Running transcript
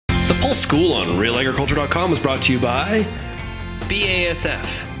The Pulse School on RealAgriculture.com is brought to you by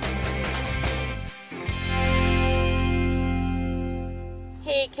BASF.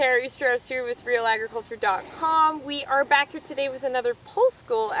 Hey, Kara Oosterhuis here with RealAgriculture.com. We are back here today with another Pulse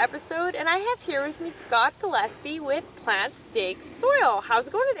School episode, and I have here with me Scott Gillespie with Plants Dig Soil. How's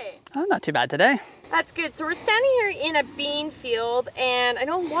it going today? Oh, not too bad today. That's good. So we're standing here in a bean field, and I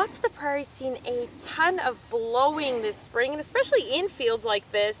know lots of the prairie's seen a ton of blowing this spring, and especially in fields like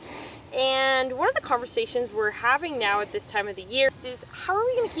this. And one of the conversations we're having now at this time of the year is how are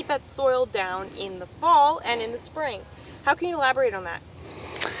we going to keep that soil down in the fall and in the spring? How can you elaborate on that?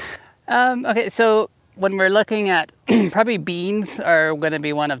 Okay, so when we're looking at probably beans are going to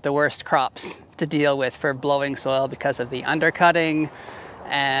be one of the worst crops to deal with for blowing soil because of the undercutting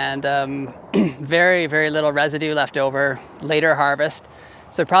and very, very little residue left over later harvest.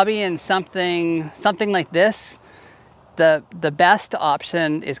 So probably in something like this, the best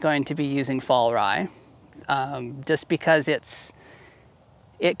option is going to be using fall rye, just because it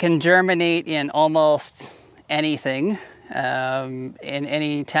can germinate in almost anything, in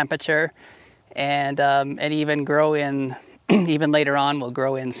any temperature, and even grow in, even later on will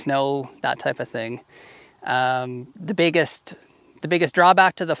grow in snow, that type of thing. The biggest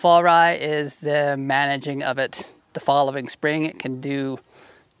drawback to the fall rye is the managing of it the following spring. It can do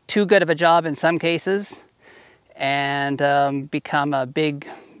too good of a job in some cases and become a big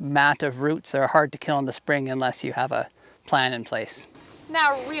mat of roots that are hard to kill in the spring unless you have a plan in place.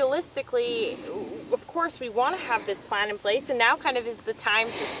 Now, realistically, of course, we want to have this plan in place, and now kind of is the time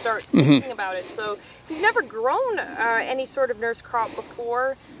to start thinking about it. So if you've never grown any sort of nurse crop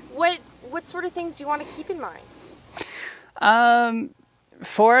before, what sort of things do you want to keep in mind?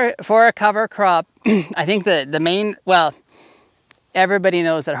 For a cover crop, I think the main, well, everybody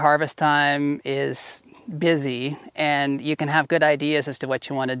knows that harvest time is busy and you can have good ideas as to what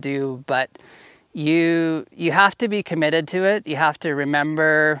you want to do, but you have to be committed to it. You have to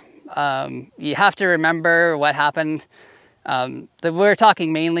remember what happened. We're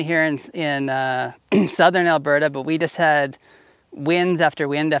talking mainly here in southern Alberta, but we just had winds after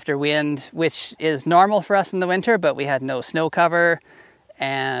wind after wind, which is normal for us in the winter, but we had no snow cover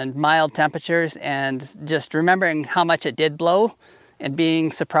and mild temperatures, and just remembering how much it did blow and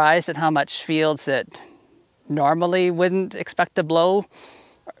being surprised at how much fields that normally wouldn't expect to blow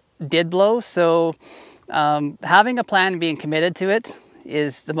did blow. So having a plan and being committed to it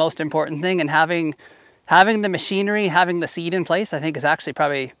is the most important thing, and having the machinery, having the seed in place, I think is actually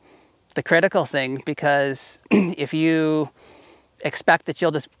probably the critical thing, because if you expect that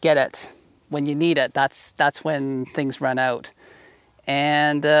you'll just get it when you need it, that's when things run out.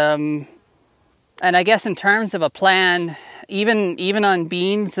 And I guess in terms of a plan, even on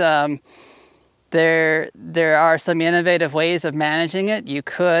beans, there are some innovative ways of managing it. You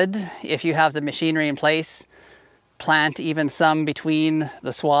could, if you have the machinery in place, plant even some between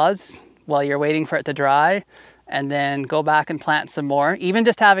the swaths while you're waiting for it to dry, and then go back and plant some more. Even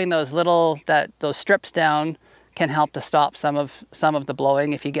just having those strips down can help to stop some of the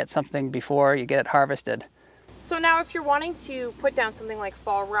blowing if you get something before you get it harvested. So now if you're wanting to put down something like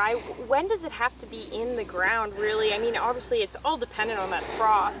fall rye, when does it have to be in the ground, really? I mean, obviously it's all dependent on that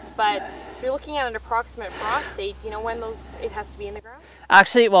frost, but if you're looking at an approximate frost date, do you know when it has to be in the ground?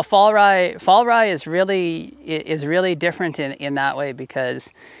 Actually, well, fall rye is really different in that way, because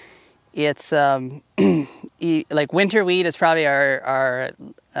it's like winter wheat is probably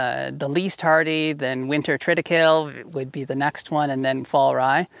the least hardy, then winter triticale would be the next one, and then fall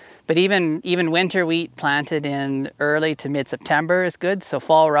rye. But even winter wheat planted in early to mid-September is good. So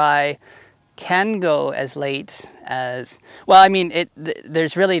fall rye can go as late as, well, I mean,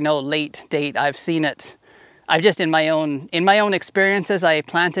 there's really no late date. I've seen it. I've just in my own experiences, I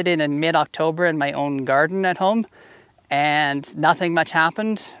planted it in mid-October in my own garden at home, and nothing much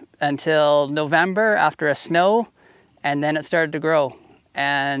happened until November after a snow, and then it started to grow.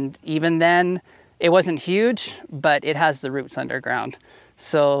 And even then, it wasn't huge, but it has the roots underground.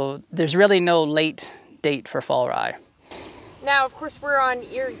 So there's really no late date for fall rye. Now, of course, we're on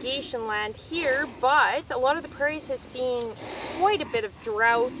irrigation land here, but a lot of the prairies has seen quite a bit of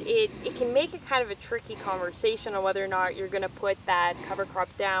drought. It can make it kind of a tricky conversation on whether or not you're going to put that cover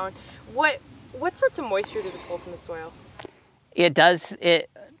crop down. What sorts of moisture does it pull from the soil? It does.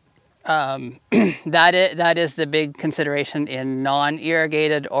 That is the big consideration in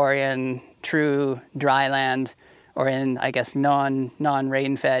non-irrigated or in true dry land, or in, I guess,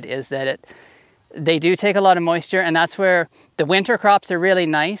 non-rain fed, is that they do take a lot of moisture, and that's where the winter crops are really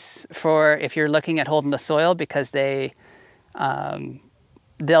nice for if you're looking at holding the soil, because they'll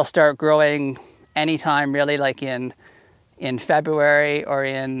start growing anytime, really, like in in February or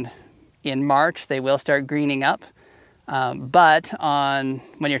in March, they will start greening up. But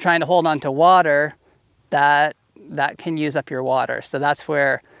when you're trying to hold on to water, that can use up your water. So that's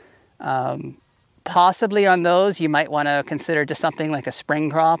where possibly on those you might want to consider just something like a spring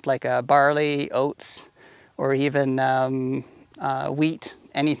crop, like a barley, oats, or even wheat,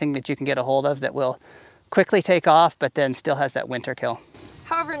 anything that you can get a hold of that will quickly take off but then still has that winter kill.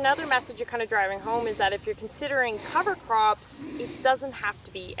 However, another message you're kind of driving home is that if you're considering cover crops, it doesn't have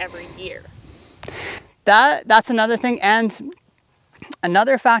to be every year. That's another thing, and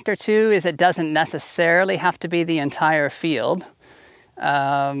another factor too is it doesn't necessarily have to be the entire field.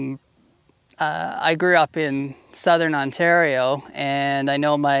 I grew up in southern Ontario, and I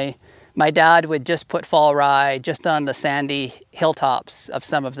know my dad would just put fall rye just on the sandy hilltops of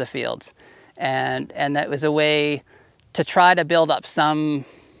some of the fields, and that was a way to try to build up some,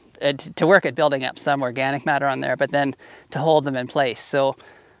 to work at building up some organic matter on there, but then to hold them in place. So,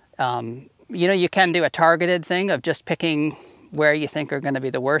 you know, you can do a targeted thing of just picking where you think are going to be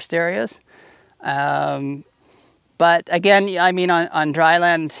the worst areas. But again, I mean, on dry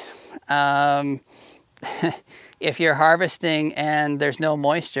land, if you're harvesting and there's no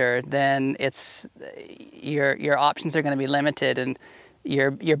moisture, then it's your options are going to be limited, and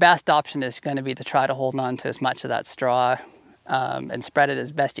your best option is going to be to try to hold on to as much of that straw and spread it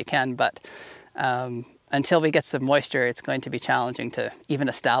as best you can. But until we get some moisture, it's going to be challenging to even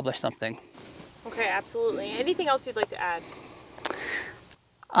establish something. Okay, absolutely. Anything else you'd like to add?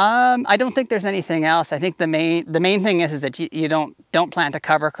 I don't think there's anything else. I think the main thing is that you don't plant a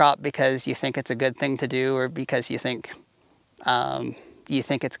cover crop because you think it's a good thing to do, or because you think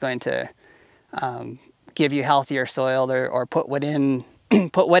it's going to give you healthier soil, or put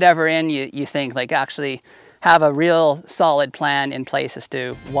whatever in you think. Like, actually have a real solid plan in place as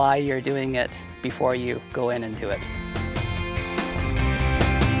to why you're doing it before you go in and do it.